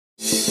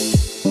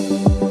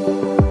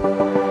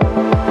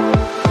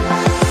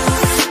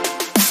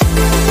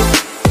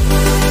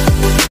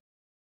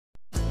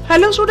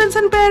Hello students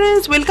and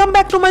parents, welcome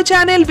back to my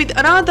channel with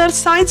another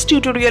science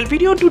tutorial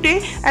video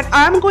today, and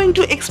I am going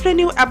to explain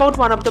you about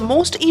one of the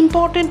most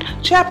important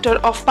chapter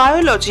of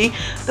biology,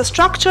 the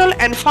structural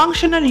and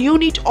functional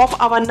unit of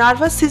our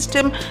nervous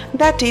system,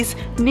 that is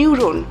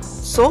neuron.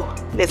 So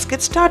let's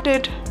get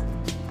started.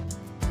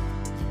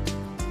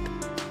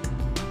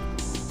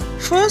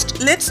 First,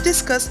 let's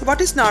discuss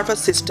what is nervous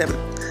system.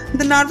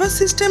 The nervous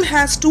system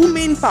has two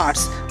main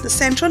parts, the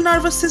central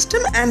nervous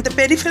system and the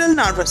peripheral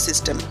nervous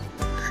system.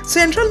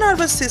 Central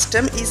nervous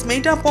system is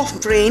made up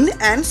of brain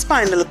and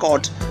spinal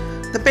cord.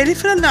 The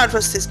peripheral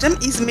nervous system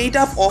is made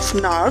up of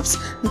nerves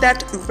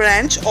that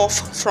branch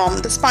off from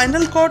the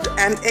spinal cord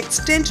and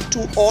extend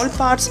to all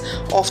parts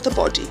of the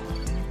body.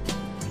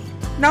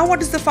 Now,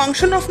 what is the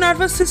function of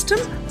nervous system?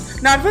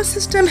 Nervous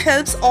system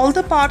helps all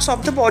the parts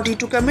of the body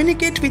to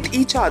communicate with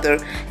each other.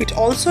 It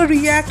also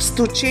reacts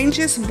to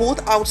changes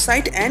both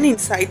outside and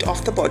inside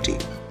of the body.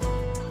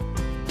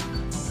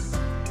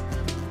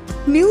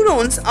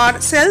 Neurons are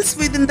cells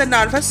within the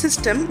nervous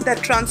system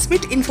that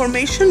transmit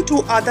information to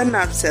other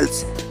nerve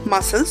cells,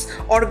 muscles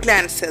or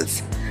gland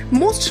cells.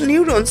 Most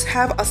neurons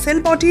have a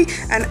cell body,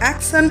 an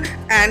axon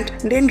and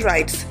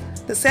dendrites.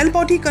 The cell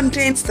body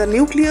contains the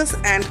nucleus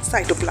and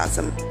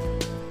cytoplasm.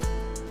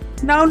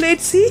 Now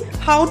let's see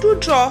how to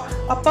draw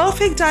a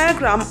perfect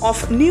diagram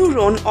of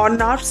neuron or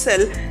nerve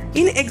cell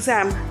in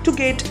exam to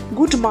get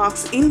good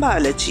marks in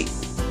biology.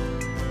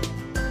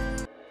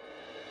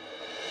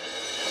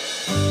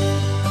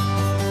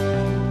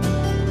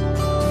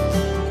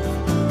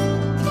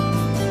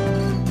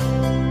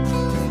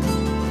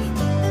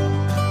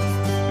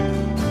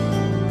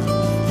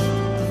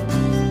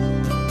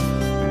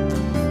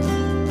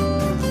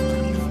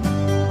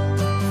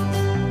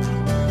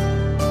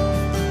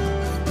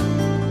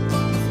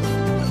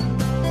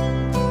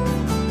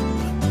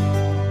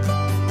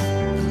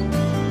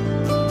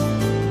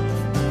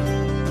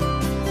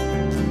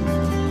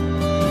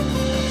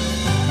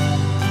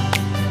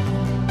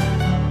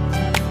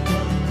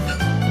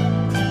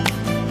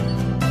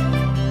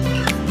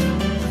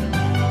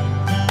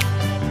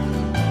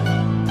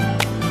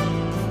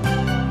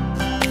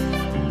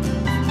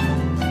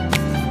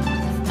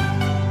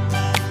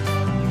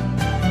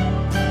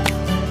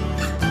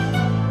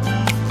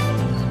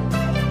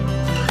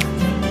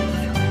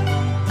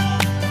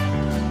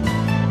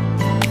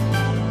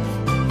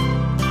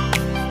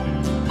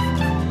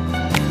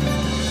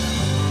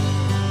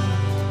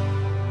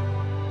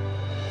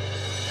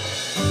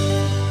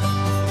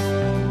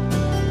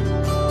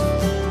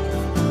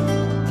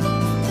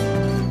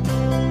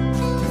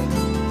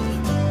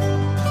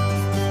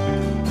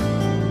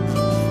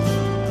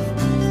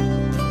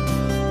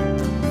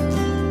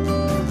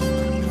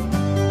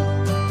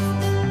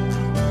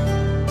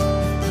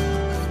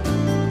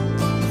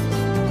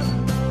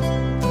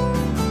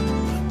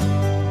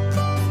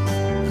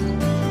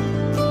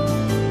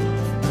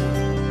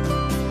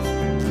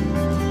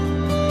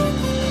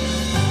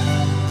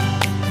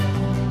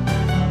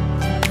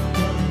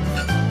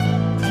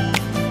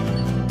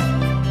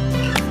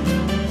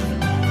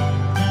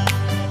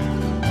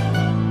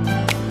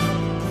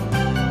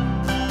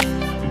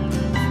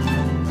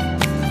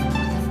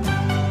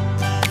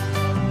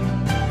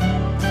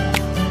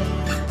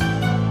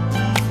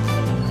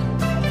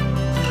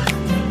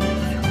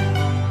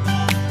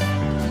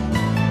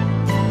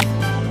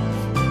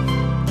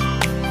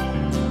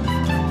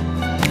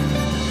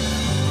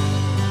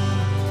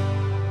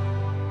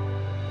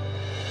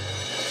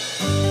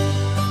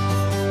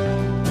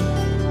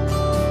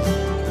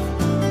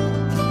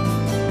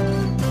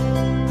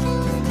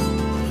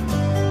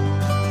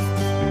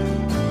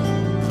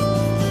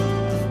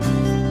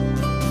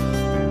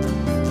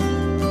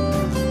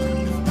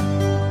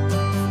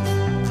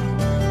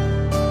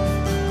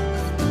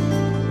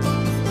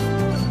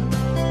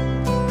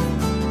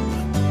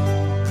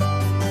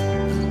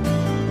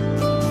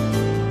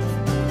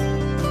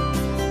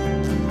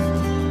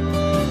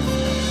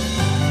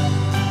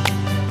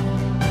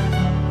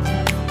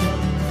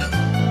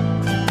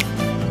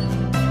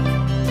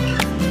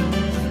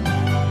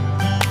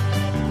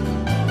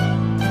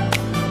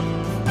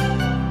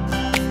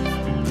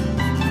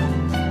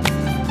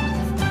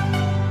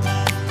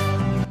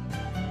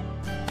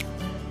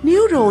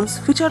 Neurons,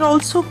 which are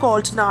also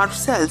called nerve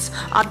cells,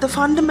 are the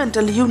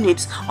fundamental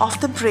units of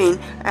the brain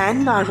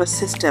and nervous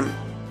system.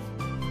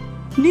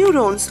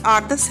 Neurons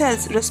are the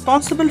cells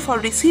responsible for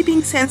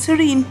receiving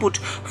sensory input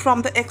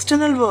from the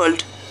external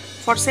world,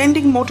 for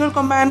sending motor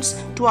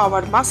commands to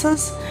our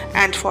muscles,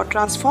 and for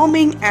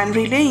transforming and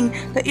relaying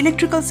the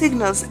electrical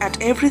signals at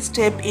every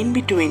step in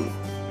between.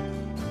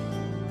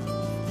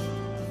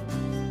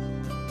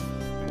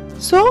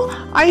 So,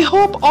 I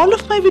hope all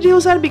of my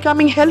videos are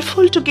becoming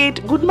helpful to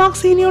get good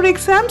marks in your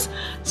exams.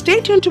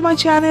 Stay tuned to my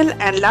channel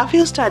and love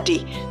your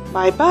study.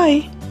 Bye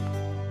bye.